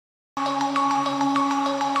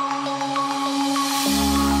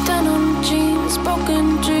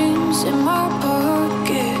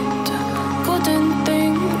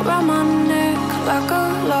around my neck like a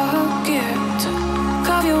locket.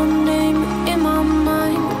 Carve your name in my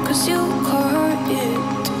mind, 'cause you caught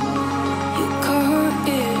it. You caught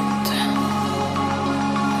it.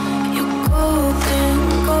 You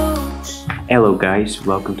golden, golden. Hello guys,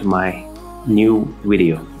 welcome to my new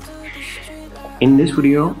video. In this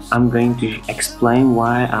video I'm going to explain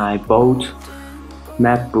why I bought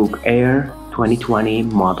MacBook Air 2020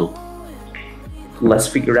 model. Let's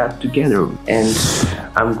figure out together, and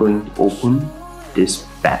I'm going to open this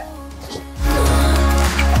bag.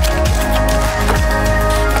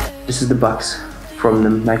 This is the box from the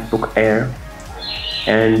MacBook Air,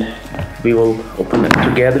 and we will open it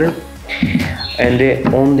together. And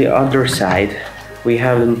on the other side we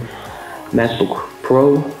have the MacBook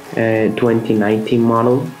Pro 2019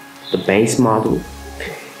 model, the base model,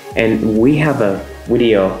 and we have a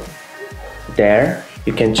video there.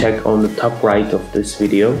 You can check on the top right of this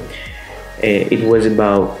video. It was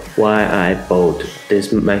about why I bought this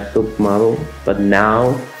MacBook model, but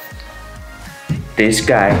now this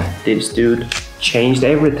dude changed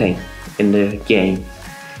everything in the game.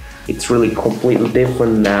 It's really completely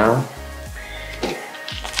different now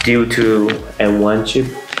due to M1 chip,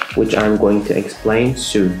 which I'm going to explain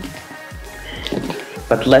soon.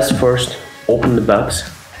 But let's first open the box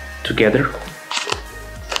together.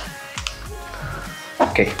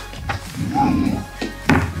 Okay.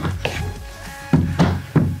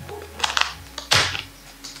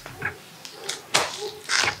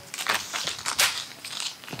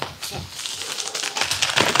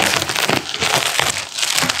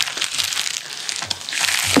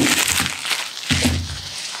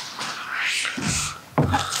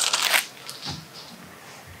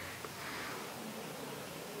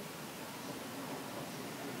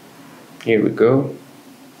 Here we go.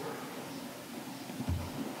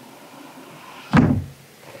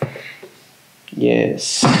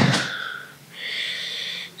 Yes.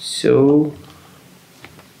 So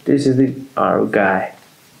this is our guy.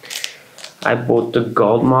 I bought the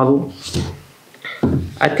gold model.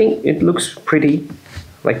 I think it looks pretty,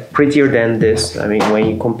 like prettier than this. I mean, when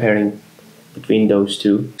you're comparing between those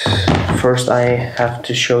two. First, I have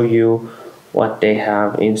to show you what they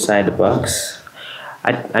have inside the box.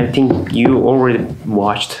 I think you already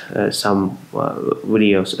watched some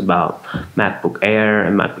videos about MacBook Air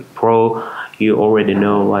and MacBook Pro. You already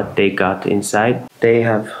know what they got inside. They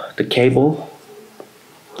have the cable,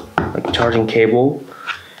 like charging cable.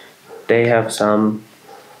 They have some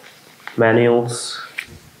manuals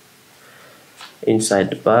inside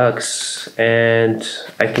the box, and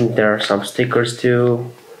I think there are some stickers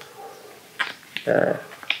too,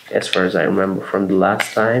 as far as I remember from the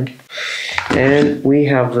last time. And we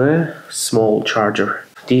have the small charger.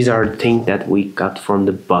 These are the things that we got from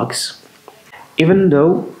the box. Even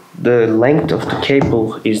though the length of the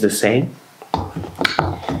cable is the same,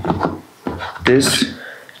 this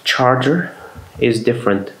charger is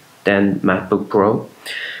different than MacBook Pro.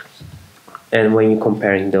 And when you're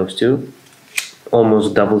comparing those two,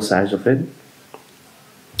 almost double size of it.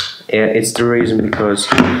 It's the reason because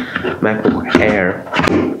MacBook Air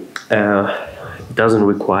doesn't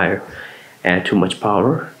require too much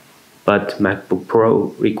power, but MacBook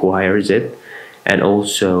Pro requires it. And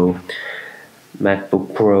also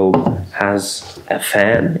MacBook Pro has a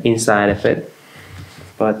fan inside of it,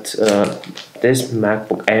 but this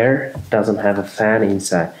MacBook Air doesn't have a fan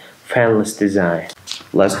inside. Fanless design.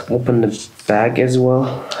 Let's open the bag as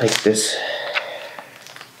well, like this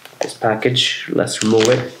package. Let's remove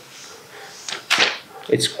it.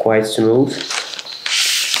 It's quite smooth.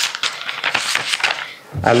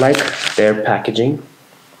 I like their packaging.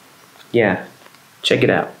 Yeah, check it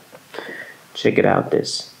out. Check it out,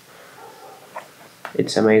 this.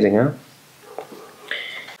 It's amazing, huh?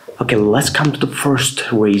 Okay, let's come to the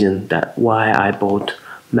first reason that why I bought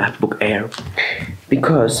MacBook Air.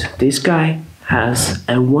 Because this guy has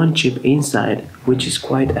a one chip inside, which is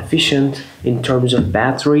quite efficient in terms of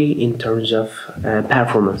battery, in terms of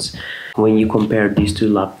performance. When you compare these two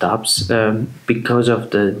laptops, because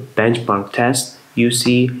of the benchmark test, you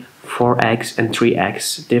see 4x and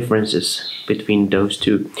 3x differences between those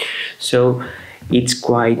two. So it's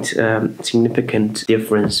quite significant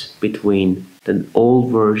difference between the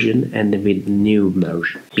old version and the new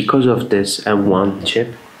version. Because of this M1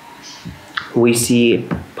 chip, we see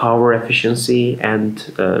power efficiency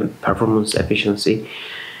and performance efficiency.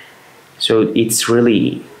 So it's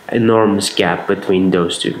really enormous gap between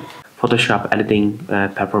those two. Photoshop editing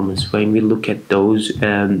performance, when we look at those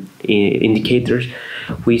indicators,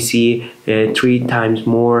 we see 3 times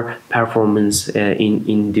more performance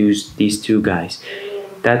in these two guys.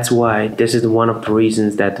 That's why this is one of the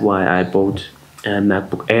reasons that why I bought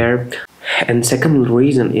MacBook Air. And second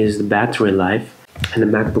reason is the battery life. And the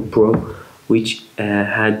MacBook Pro, which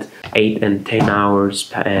had 8 and 10 hours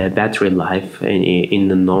battery life in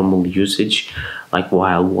the normal usage, like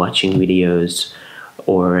while watching videos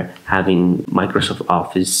or having Microsoft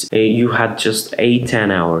Office, you had just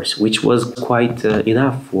 8-10 hours, which was quite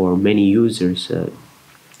enough for many users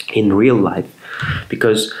in real life.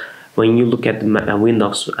 Because when you look at the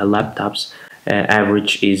Windows laptops,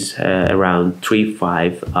 average is around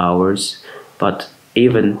 3-5 hours, but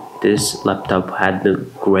even this laptop had a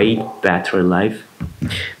great battery life.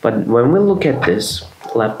 But when we look at this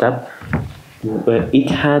laptop, it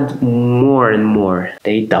had more and more.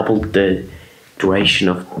 They doubled the duration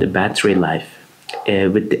of the battery life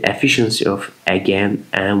with the efficiency of again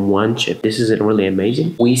M1 chip. This is really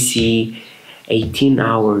amazing. We see 18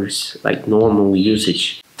 hours like normal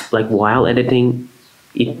usage. Like while editing,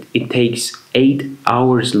 it takes 8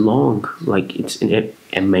 hours long. Like it's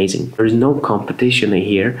amazing. There's no competition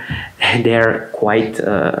here. They're quite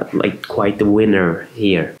quite the winner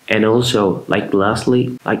here. And also, like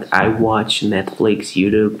lastly, like I watch Netflix,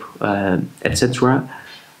 YouTube, etc.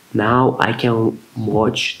 Now I can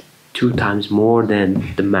watch 2 times more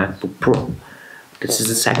than the MacBook Pro. This is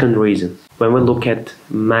the second reason. When we look at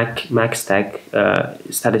Mac stack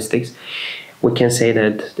statistics, we can say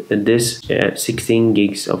that this 16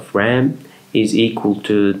 gigs of RAM is equal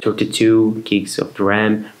to 32 gigs of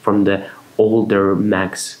RAM from the older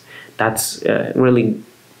Macs. That's really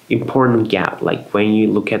important gap. Like when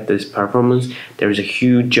you look at this performance, there's a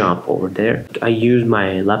huge jump over there. I use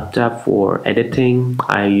my laptop for editing.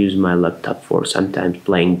 I use my laptop for sometimes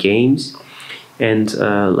playing games and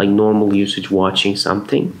like normal usage, watching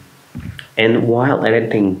something. And while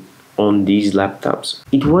editing on these laptops,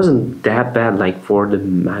 it wasn't that bad like for the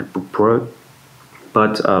MacBook Pro,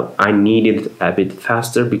 but I needed a bit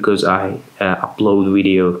faster because I upload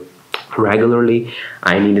video regularly.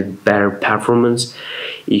 I needed better performance.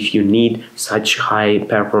 If you need such high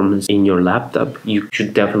performance in your laptop, you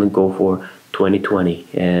should definitely go for 2020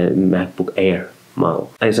 MacBook Air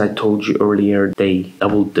model. As I told you earlier, they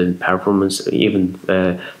doubled the performance, even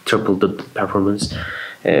tripled the performance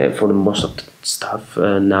for the most of the stuff.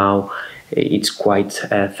 Now it's quite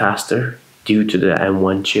faster due to the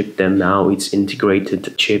M1 chip. Then now it's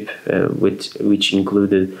integrated chip which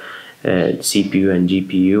included CPU and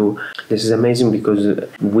GPU. This is amazing because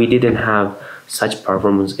we didn't have such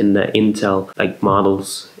performance in the Intel like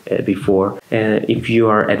models before. If you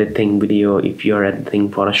are editing video, if you are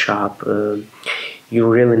editing Photoshop, you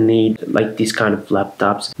really need like these kind of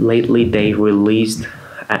laptops. Lately they released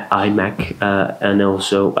iMac and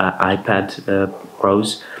also iPad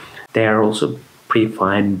Pros. They are also pretty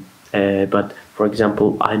fine, but for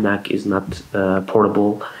example iMac is not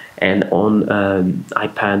portable, and on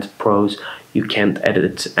iPad Pros you can't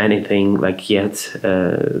edit anything like yet.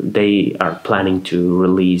 They are planning to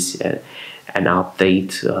release an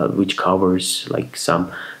update which covers like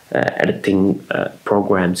some editing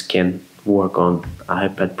programs can work on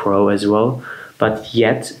iPad Pro as well, but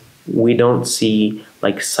yet we don't see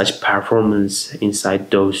like such performance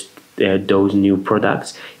inside those new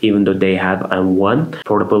products, even though they have M1.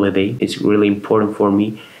 Portability is really important for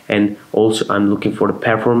me, and also I'm looking for the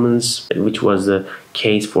performance, which was the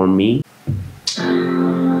case for me.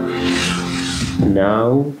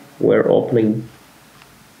 Now we're opening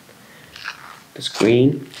the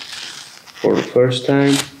screen for the first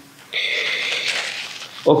time.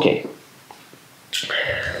 Okay,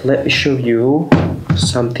 let me show you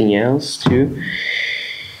something else too.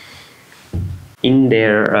 In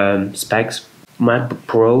their specs, MacBook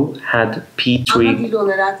Pro had P3. Ana dil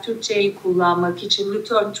olarak Türkçeyi kullanmak için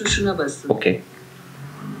return tuşuna basın. Okay,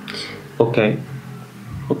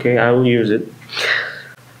 I will use it.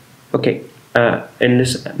 Okay, in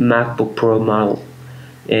this MacBook Pro model,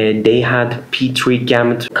 they had P3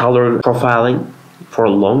 gamut color profiling for a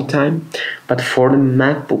long time, but for the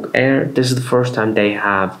MacBook Air, this is the first time they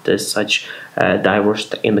have this such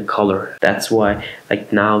diversity in the color. That's why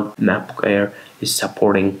like now MacBook Air is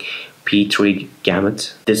supporting P3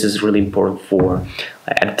 gamut. This is really important for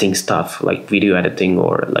editing stuff like video editing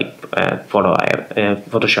or like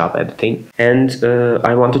Photoshop editing. And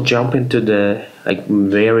I want to jump into the like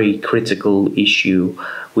very critical issue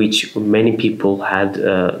which many people had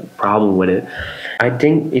a problem with it. I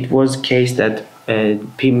think it was a case that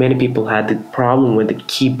many people had the problem with the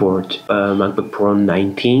keyboard. MacBook Pro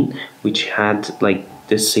 19, which had like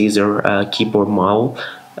the Caesar keyboard model.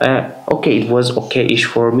 Okay, it was okay-ish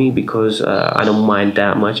for me because I don't mind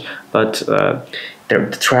that much, but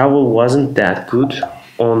the travel wasn't that good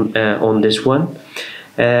on this one.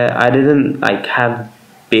 I didn't like have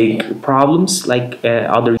big problems like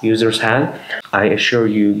other users had. I assure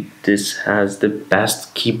you, this has the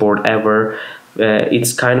best keyboard ever.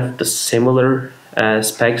 It's kind of the similar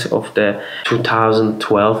specs of the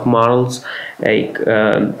 2012 models, like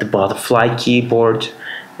the butterfly keyboard.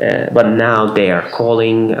 But now they are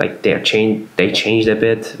calling, like they changed a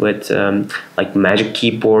bit with like magic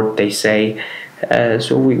keyboard, they say.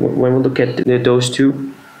 So when we look at those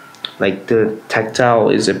two, like the tactile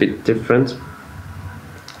is a bit different.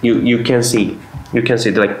 You can see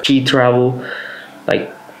like key travel,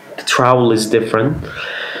 like the travel is different.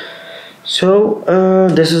 So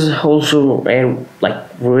this is also a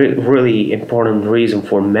really important reason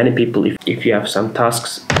for many people if you have some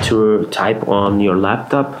tasks to type on your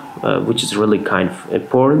laptop, which is really kind of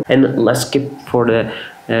important. And let's skip for the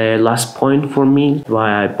last point for me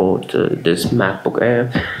why I bought this MacBook Air.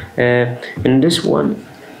 In this one,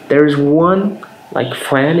 there is one like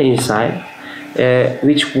fan inside,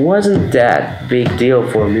 which wasn't that big deal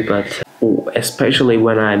for me, but especially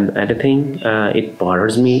when I'm editing, it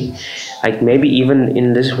bothers me. Like maybe even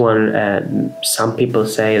in this one, some people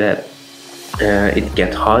say that it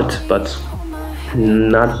gets hot, but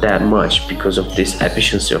not that much because of this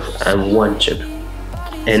efficiency of M1 chip.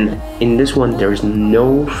 And in this one there is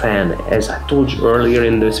no fan, as I told you earlier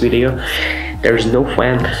in this video. There is no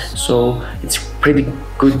fan, so it's pretty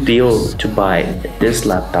good deal to buy this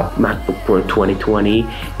laptop. MacBook Pro 2020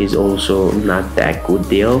 is also not that good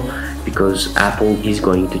deal because Apple is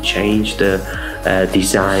going to change the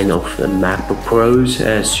design of the MacBook Pros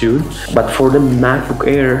soon. But for the MacBook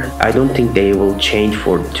Air, I don't think they will change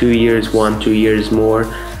for 2 years, 1-2 years more.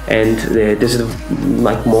 And this is the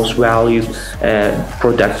like most valued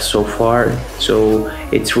product so far, so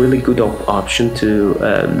it's really good option to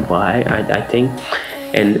buy, I think.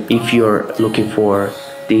 And if you're looking for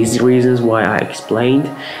these reasons why I explained,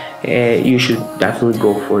 you should definitely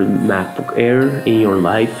go for MacBook Air in your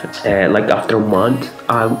life. Like after a month,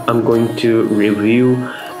 I'm going to review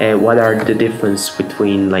what are the difference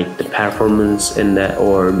between like the performance and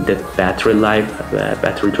or the battery life,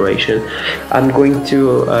 battery duration. I'm going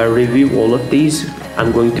to review all of these.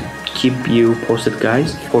 I'm going to keep you posted,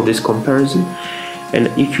 guys, for this comparison. And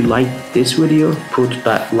if you like this video, put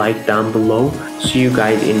that like down below. See you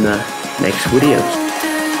guys in the next videos.